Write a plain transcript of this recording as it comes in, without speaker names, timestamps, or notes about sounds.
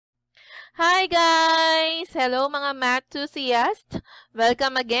Hi guys! Hello mga math enthusiasts!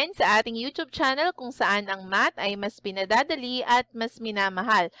 Welcome again sa ating YouTube channel kung saan ang math ay mas pinadadali at mas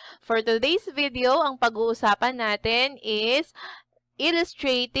minamahal. For today's video, ang pag-uusapan natin is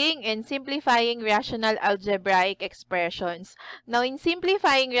illustrating and simplifying rational algebraic expressions. Now, in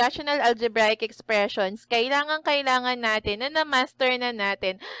simplifying rational algebraic expressions, kailangan natin na na-master na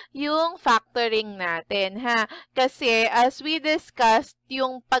natin yung factoring natin, ha? Kasi, as we discussed,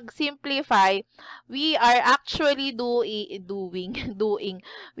 yung pag-simplify, we are actually doing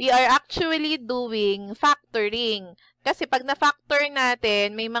factoring. Kasi pag na-factor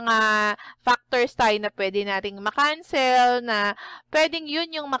natin, may mga factors tayo na pwede nating ma-cancel, na pwedeng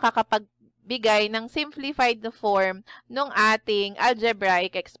yun yung makakapagbigay ng simplified form ng ating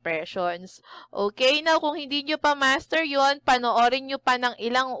algebraic expressions. Okay, now kung hindi nyo pa master yun, panoorin nyo pa ng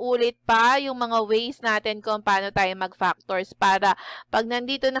ilang ulit pa yung mga ways natin kung paano tayo mag-factors para pag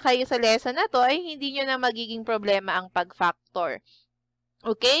nandito na kayo sa lesson na to, ay hindi nyo na magiging problema ang pag-factor.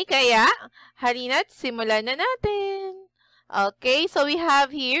 Okay, kaya halina't simulan na natin. Okay, so we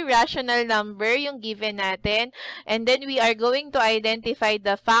have here rational number, yung given natin. And then we are going to identify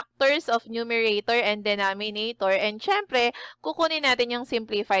the factors of numerator and denominator. And syempre, kukunin natin yung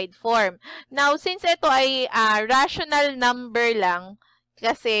simplified form. Now, since ito ay rational number lang,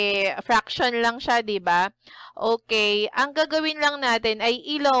 kasi fraction lang siya, di ba? Okay, ang gagawin lang natin ay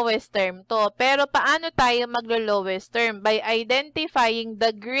i-lowest term to. Pero paano tayo maglo-lowest term? By identifying the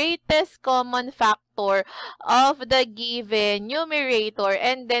greatest common factor of the given numerator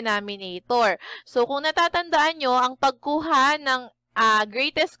and denominator. So, kung natatandaan nyo, ang pagkuha ng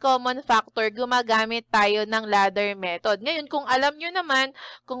greatest common factor, gumagamit tayo ng ladder method. Ngayon, kung alam nyo naman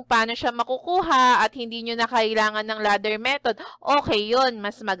kung paano siya makukuha at hindi nyo na kailangan ng ladder method, okay yun,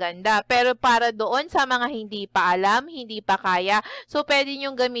 mas maganda. Pero para doon sa mga hindi pa alam, hindi pa kaya, so pwede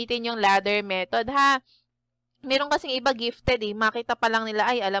nyo gamitin yung ladder method, ha? Meron kasing iba gifted makita pa lang nila,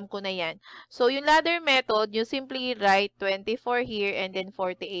 ay alam ko na yan. So, yung ladder method, you simply write 24 here and then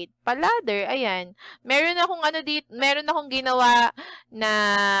 48. Pa-ladder, ayan. Meron akong ginawa na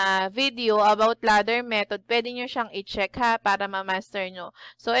video about ladder method. Pwede nyo siyang i-check, ha, para ma-master nyo.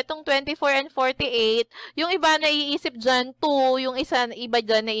 So, itong 24 and 48, yung iba naiisip dyan 2, yung iba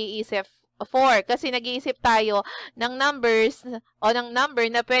dyan naiisip 4. Kasi nag-iisip tayo ng numbers o ng number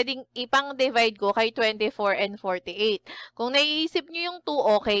na pwedeng ipang-divide ko kay 24 and 48. Kung naiisip nyo yung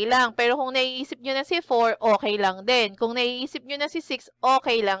 2, okay lang. Pero kung naiisip nyo na si 4, okay lang din. Kung naiisip nyo na si 6,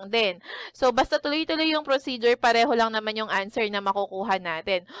 okay lang din. So, basta tuloy-tuloy yung procedure, pareho lang naman yung answer na makukuha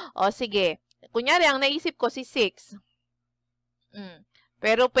natin. O, sige. Kunyari, ang naisip ko si 6.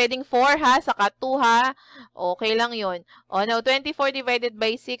 Pero pwedeng 4 ha, saka 2 ha. Okay lang yun. O, now, 24 divided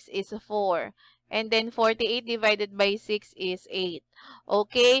by 6 is 4. And then, 48 divided by 6 is 8.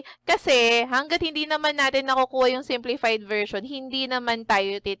 Okay? Kasi, hanggat hindi naman natin nakukuha yung simplified version, hindi naman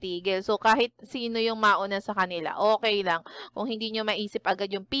tayo titigil. So, kahit sino yung mauna sa kanila, okay lang. Kung hindi nyo maisip agad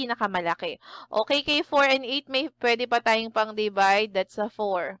yung pinakamalaki. Okay, kay 4 and 8, may pwede pa tayong pang-divide. That's a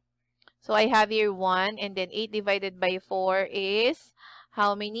 4. So, I have here 1. And then, 8 divided by 4 is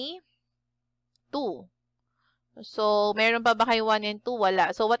how many? 2. So, meron pa ba kayo 1 and 2?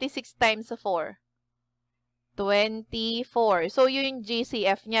 Wala. So, what is 6 times 4? 24. So, yun yung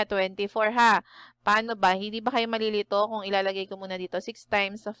GCF niya, 24 ha. Paano ba? Hindi ba kayo malilito kung ilalagay ko muna dito? 6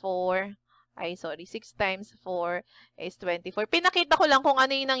 times 4. 6 times 4 is 24. Pinakita ko lang kung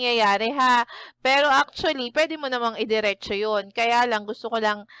ano yung nangyayari ha. Pero actually, pwede mo namang idiretso yun. Kaya lang, gusto ko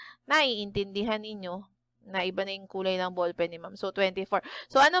lang naiintindihan ninyo na iba na yung kulay ng ballpen ni ma'am. So, 24.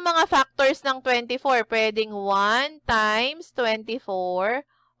 So, ano mga factors ng 24? Pwedeng 1 times 24.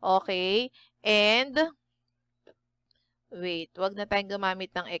 Okay. And, wait, wag na tayong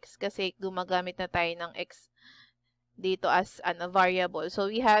gumamit ng x kasi gumagamit na tayo ng x dito as variable. So,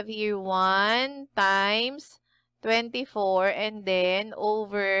 we have here 1 times 24 and then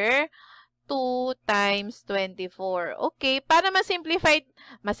over 2 times 24. Okay, para masimplify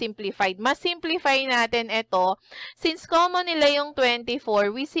natin ito. Since common nila yung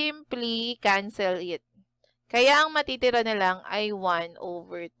 24, we simply cancel it. Kaya ang matitira na lang ay 1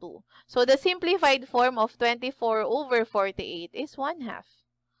 over 2. So, the simplified form of 24 over 48 is 1/2.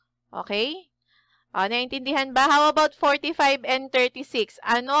 Okay? Naintindihan ba? How about 45 and 36?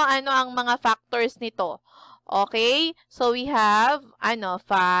 Ano ang mga factors nito? Okay? So, we have,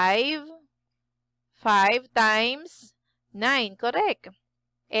 5 times 9. Correct.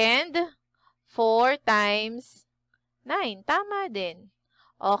 And 4 times 9. Tama din.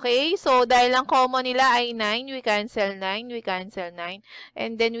 Okay? So, dahil ang common nila ay 9, we cancel 9.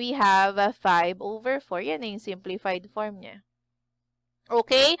 And then we have 5 over 4. Yan na yung simplified form niya.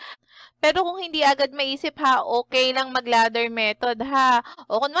 Okay? Pero kung hindi agad maisip ha, okay lang mag-ladder method ha.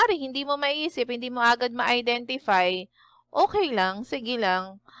 O kunwari, hindi mo maisip, hindi mo agad ma-identify, okay lang, sige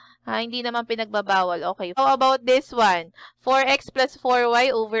lang. Ha, hindi naman pinagbabawal. Okay. How about this one? 4x plus 4y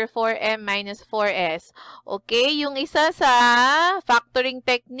over 4m minus 4s. Okay, yung isa sa factoring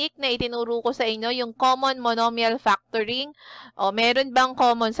technique na itinuro ko sa inyo, yung common monomial factoring. O, meron bang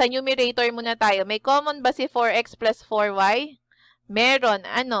common? Sa numerator muna tayo. May common ba si 4x plus 4y? Meron.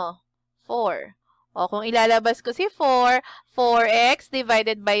 Ano? 4. O, kung ilalabas ko si 4, 4x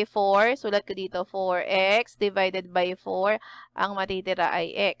divided by 4, sulat ko dito, 4x divided by 4, ang matitira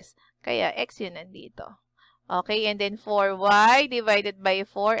ay x. Kaya, x yun nandito. Okay, and then 4y divided by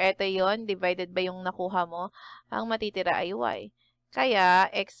 4, eto yun, divided by yung nakuha mo, ang matitira ay y. Kaya,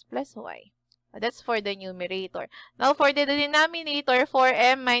 x plus y. That's for the numerator. Now, for the denominator,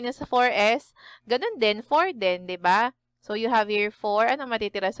 4m minus 4s, ganun din, 4 din, di ba? So, you have here 4. Ano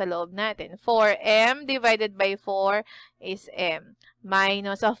matitira sa loob natin? 4m divided by 4 is m.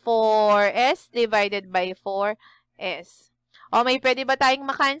 Minus 4s divided by 4s. O, may pwede ba tayong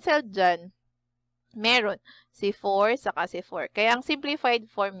makancel dyan? Meron. Si 4 saka si 4. Kaya ang simplified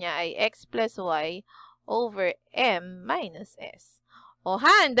form niya ay x plus y over m minus s. O,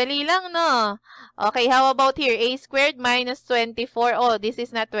 han, dali lang, no? Okay, how about here? A squared minus 24. Oh, this is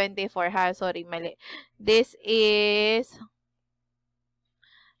not 24, ha? Sorry, mali. This is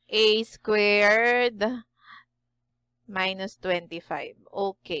a squared minus 25.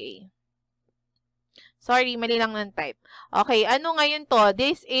 Okay. Sorry, mali lang ng type. Okay, ano ngayon to?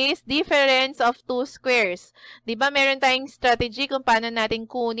 This is difference of two squares. Diba meron tayong strategy kung paano natin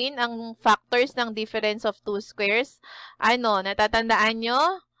kunin ang factors ng difference of two squares? Ano, natatandaan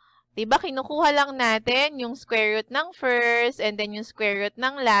nyo? Diba kinukuha lang natin yung square root ng first and then yung square root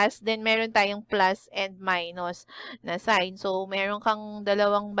ng last. Then meron tayong plus and minus na sign. So, meron kang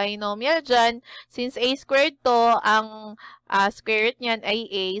dalawang binomial dyan. Since a squared to, ang square root niyan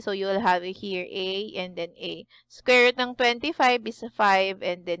ay a. So, you'll have here a and then a. Square root ng 25 is 5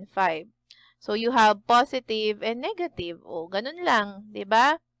 and then 5. So, you have positive and negative. O, ganun lang.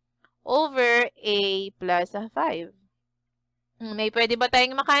 Diba? Over a plus 5. May pwede ba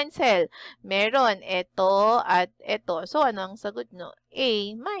tayong makancel? Meron. Ito at ito. So, ano ang sagot no?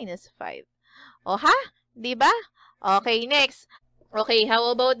 A minus 5. O, ha? Diba? Okay, next. Okay, how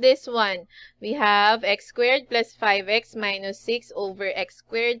about this one? We have x squared plus 5x minus 6 over x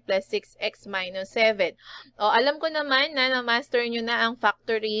squared plus 6x minus 7. O, alam ko naman na na-master nyo na ang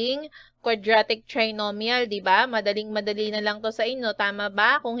factoring quadratic trinomial, diba? Madaling-madali na lang to sa inyo. Tama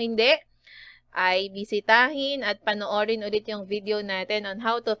ba? Kung hindi, ay bisitahin at panoorin ulit yung video natin on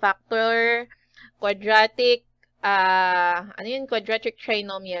how to factor quadratic quadratic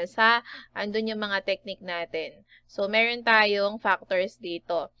trinomials, ha? Andun yung mga technique natin. So, meron tayong factors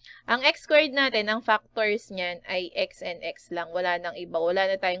dito. Ang x squared natin, ang factors niyan ay x and x lang. Wala nang iba. Wala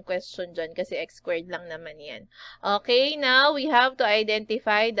na tayong question dyan kasi x squared lang naman yan. Okay, now we have to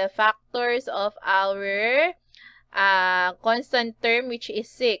identify the factors of our constant term which is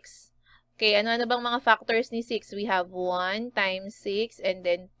 6. Okay, ano bang mga factors ni 6? We have 1 times 6 and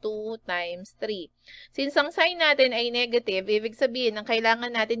then 2 times 3. Since ang sign natin ay negative, ibig sabihin ang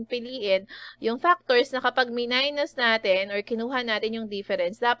kailangan natin piliin yung factors na kapag minus natin or kinuha natin yung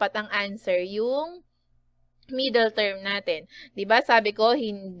difference, dapat ang answer yung middle term natin. Diba? Sabi ko,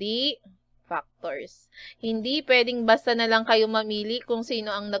 hindi factors. Hindi pwedeng basta na lang kayo mamili kung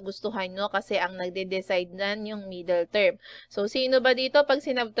sino ang nagustuhan nyo kasi ang nagde-decide nan yung middle term. So, sino ba dito? Pag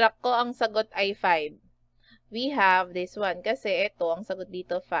sinabtract ko, ang sagot ay 5. We have this one kasi ito, ang sagot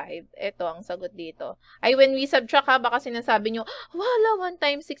dito 5. Ito, ang sagot dito. Ay, when we subtract ha, baka sinasabi nyo, wala, 1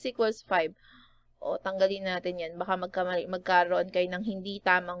 times 6 equals 5. O, tanggalin natin yan. Baka magkaroon kayo ng hindi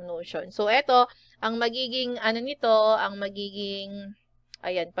tamang notion. So, ito, ang magiging, ang magiging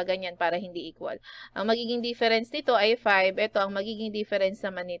ayan, pag ganyan para hindi equal. Ang magiging difference nito ay 5. Ito, ang magiging difference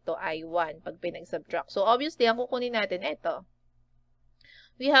naman nito ay 1 pag pinag-subtract. So, obviously, ang kukunin natin, ito.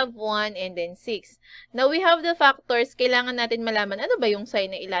 We have 1 and then 6. Now, we have the factors. Kailangan natin malaman ano ba yung sign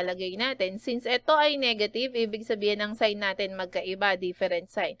na ilalagay natin. Since ito ay negative, ibig sabihin ng sign natin magkaiba,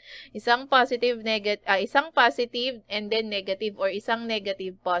 different sign. Isang positive and then negative or isang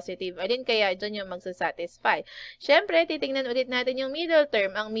negative positive. Alin kaya dyan yung magsasatisfy? Siyempre, titingnan ulit natin yung middle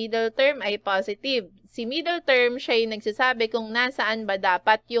term. Ang middle term ay positive. Si middle term, siya yung nagsasabi kung nasaan ba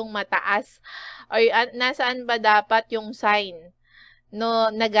dapat yung mataas or nasaan ba dapat yung sign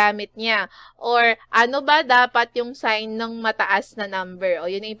no, nagamit niya. Or, ano ba dapat yung sign ng mataas na number? O,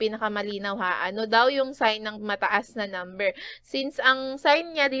 yun yung pinakamalinaw ha. Ano daw yung sign ng mataas na number? Since ang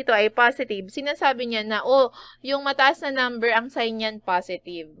sign niya dito ay positive, sinasabi niya na, oh, yung mataas na number, ang sign niyan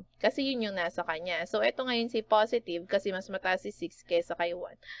positive. Kasi yun yung nasa kanya. So, eto ngayon si positive kasi mas mataas si 6 kesa kay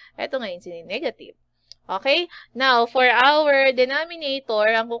 1. Eto ngayon si negative. Okay? Now, for our denominator,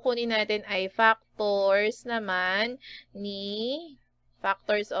 ang kukunin natin ay factors naman ni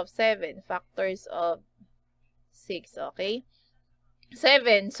factors of 7, factors of 6, okay?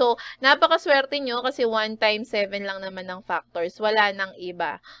 7. So, napakaswerte nyo kasi 1 times 7 lang naman ng factors. Wala nang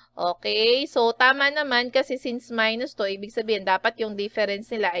iba. Okay? So, tama naman kasi since minus to, ibig sabihin, dapat yung difference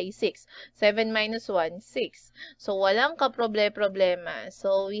nila ay 6. 7 minus 1, 6. So, walang kaproblema.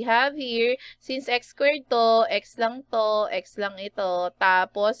 So, we have here, since x squared to, x lang ito.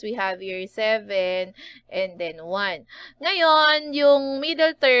 Tapos, we have here 7 and then 1. Ngayon, yung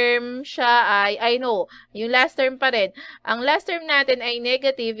middle term siya ay, yung last term pa rin. Ang last term natin ay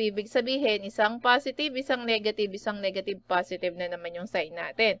negative, ibig sabihin, isang positive, isang negative, positive na naman yung sign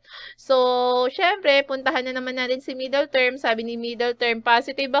natin. So, syempre, puntahan na naman natin si middle term. Sabi ni middle term,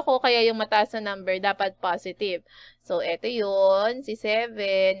 positive ako, kaya yung mataas na number dapat positive. So, eto yun, si 7,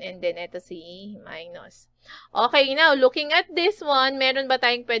 and then eto si minus. Okay, now, looking at this one, meron ba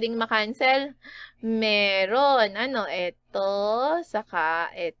tayong pwedeng makancel? Meron. Ano? Eto, saka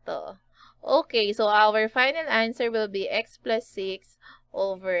eto. Okay, so our final answer will be x plus 6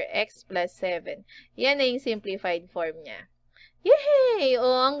 over x plus 7. Yan na yung simplified form niya. Yay!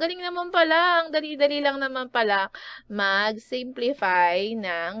 Oh, ang galing naman pala. Ang dali-dali lang naman pala mag-simplify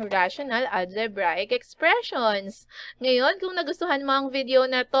ng rational algebraic expressions. Ngayon, kung nagustuhan mo ang video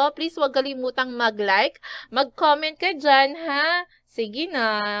na to, please huwag kalimutang mag-like, mag-comment ka dyan, ha? Sige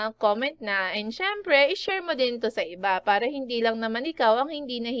na, comment na. And syempre, i-share mo din to sa iba para hindi lang naman ikaw ang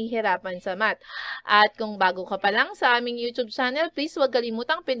hindi nahihirapan sa math. At kung bago ka pa lang sa aming YouTube channel, please huwag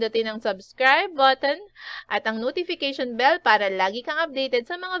kalimutang pindutin ang subscribe button at ang notification bell para lagi kang updated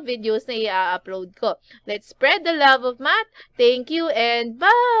sa mga videos na i-upload ko. Let's spread the love of math. Thank you and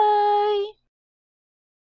bye!